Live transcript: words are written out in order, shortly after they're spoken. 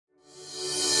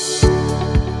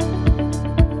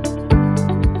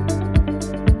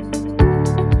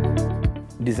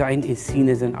design is seen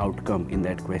as an outcome in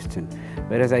that question.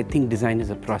 Whereas I think design is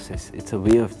a process, it's a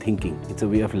way of thinking, it's a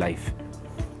way of life.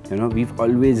 You know, we've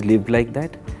always lived like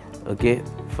that, okay,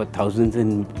 for thousands,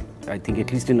 and I think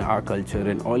at least in our culture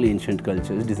and all ancient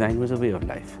cultures, design was a way of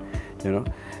life. You know,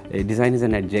 design is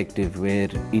an adjective where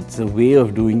it's a way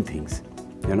of doing things,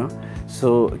 you know.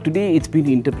 So today it's been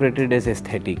interpreted as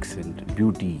aesthetics and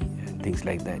beauty and things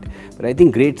like that. But I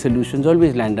think great solutions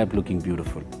always land up looking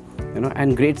beautiful, you know,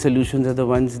 and great solutions are the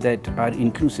ones that are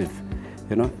inclusive,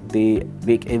 you know, they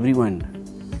make everyone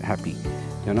happy,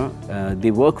 you know,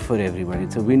 they work for everyone,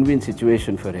 it's a win-win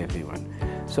situation for everyone.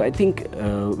 So I think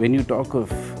when you talk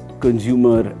of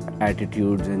consumer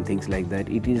attitudes and things like that,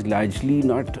 it is largely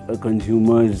not a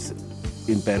consumer's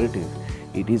imperative.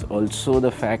 It is also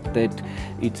the fact that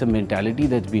it's a mentality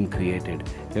that's been created,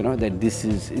 you know, that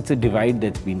it's a divide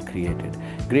that's been created.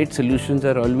 Great solutions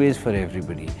are always for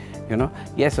everybody, you know.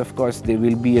 Yes, of course, there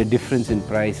will be a difference in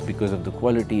price because of the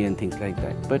quality and things like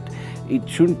that, but it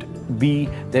shouldn't be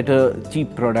that a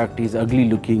cheap product is ugly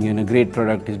looking and a great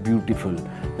product is beautiful.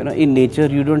 You know, in nature,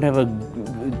 you don't have a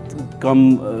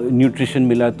nutrition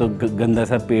मिला तो गंदा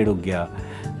सा पेड़ उग गया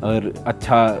और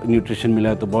अच्छा nutrition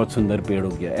मिला तो बहुत सुंदर पेड़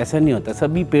उग गया. ऐसा नहीं होता,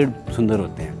 सभी पेड़ सुंदर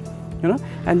होते हैं, you know.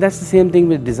 And that's the same thing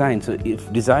with design. So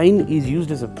if design is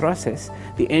used as a process,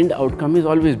 the end outcome is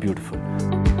always beautiful.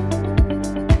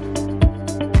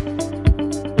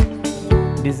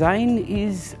 Design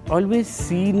is always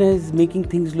seen as making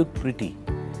things look pretty,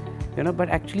 you know, but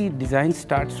actually design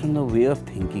starts from the way of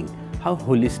thinking. How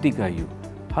holistic are you?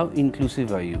 How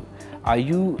inclusive are you? Are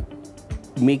you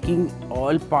making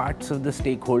all parts of the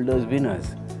stakeholders winners,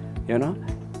 you know?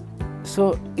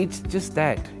 So it's just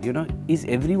that, you know, is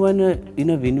everyone in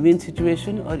a win-win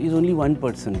situation, or is only one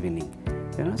person winning?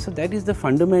 You know, so that is the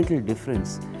fundamental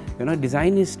difference. You know,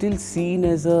 design is still seen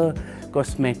as a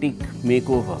cosmetic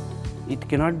makeover. It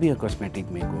cannot be a cosmetic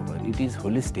makeover. It is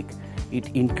holistic. It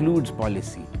includes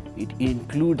policy. It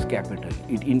includes capital.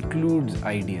 It includes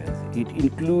ideas. It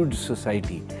includes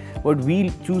society. What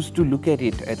we choose to look at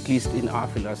it, at least in our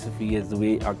philosophy as the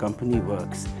way our company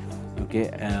works, okay,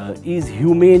 is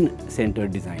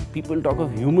humane-centered design. People talk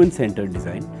of human-centered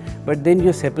design, but then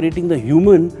you're separating the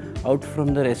human out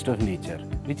from the rest of nature,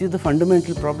 which is the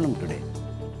fundamental problem today.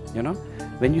 You know,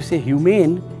 when you say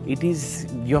humane, it is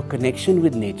your connection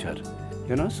with nature.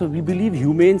 You know, so we believe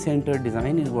humane-centered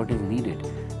design is what is needed.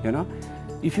 You know,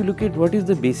 if you look at what is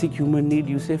the basic human need,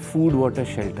 you say food, water,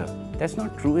 shelter. That's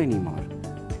not true anymore.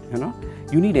 You know,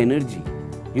 you need energy,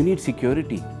 you need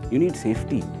security, you need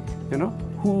safety. You know,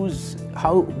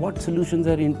 what solutions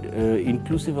are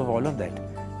inclusive of all of that?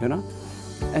 You know,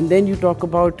 and then you talk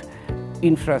about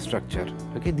infrastructure.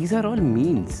 Okay, these are all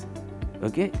means.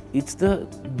 Okay, it's the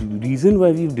reason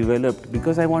why we've developed,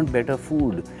 because I want better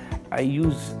food. I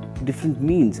use different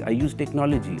means. I use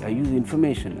technology. I use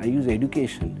information. I use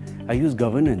education. I use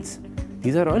governance.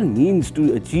 These are all means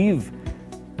to achieve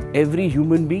every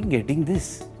human being getting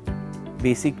this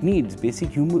basic needs, basic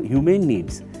humane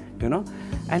needs, you know.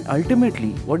 And ultimately,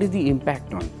 what is the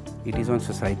impact on? It is on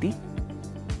society,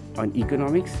 on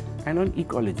economics, and on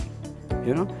ecology,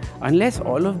 you know. Unless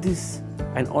all of this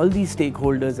and all these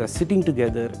stakeholders are sitting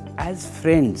together as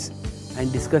friends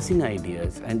and discussing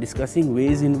ideas and discussing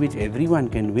ways in which everyone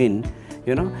can win,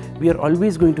 you know, we are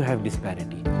always going to have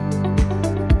disparity.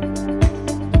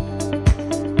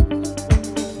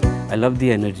 I love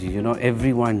the energy, you know,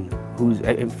 everyone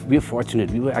we're fortunate,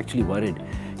 we were actually worried,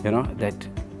 you know, that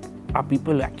are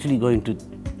people actually going to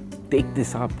take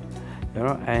this up, you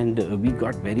know, and we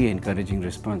got very encouraging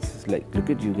responses. Like,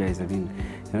 look at you guys, I mean,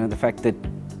 you know, the fact that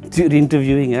you're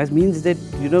interviewing us means that,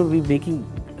 you know, we're making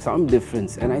some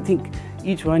difference. And I think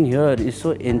each one here is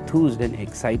so enthused and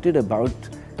excited about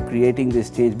creating this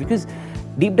change, because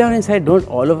deep down inside, don't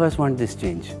all of us want this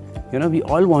change? You know, we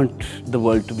all want the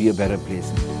world to be a better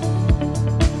place.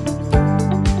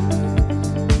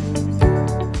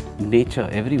 Nature,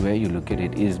 everywhere you look at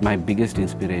it, is my biggest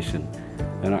inspiration.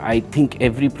 You know, I think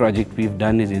every project we've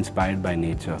done is inspired by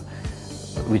nature,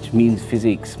 which means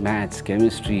physics, maths,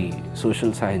 chemistry,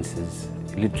 social sciences,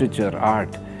 literature,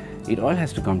 art. It all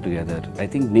has to come together. I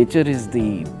think nature is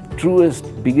the truest,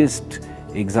 biggest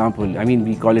example. I mean,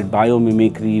 we call it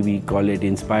biomimicry, we call it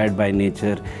inspired by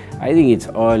nature. I think it's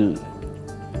all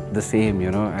the same,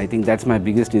 you know. I think that's my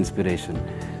biggest inspiration.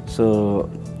 So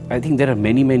I think there are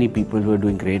many, many people who are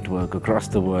doing great work across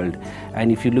the world,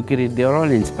 and if you look at it, they are all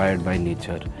inspired by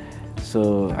nature.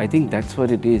 So I think that's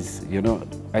what it is, you know.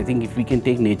 I think if we can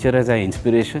take nature as our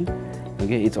inspiration,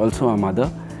 okay, it's also our mother,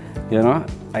 you know.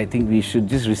 I think we should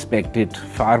just respect it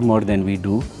far more than we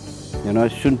do, You know,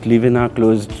 shouldn't live in our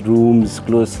closed rooms,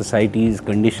 closed societies,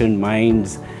 conditioned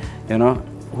minds. You know,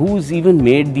 who's even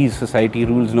made these society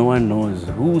rules? No one knows.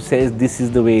 Who says this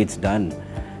is the way it's done?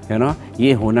 You know,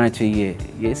 ये होना चाहिए,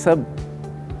 ये सब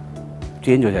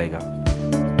change हो जाएगा.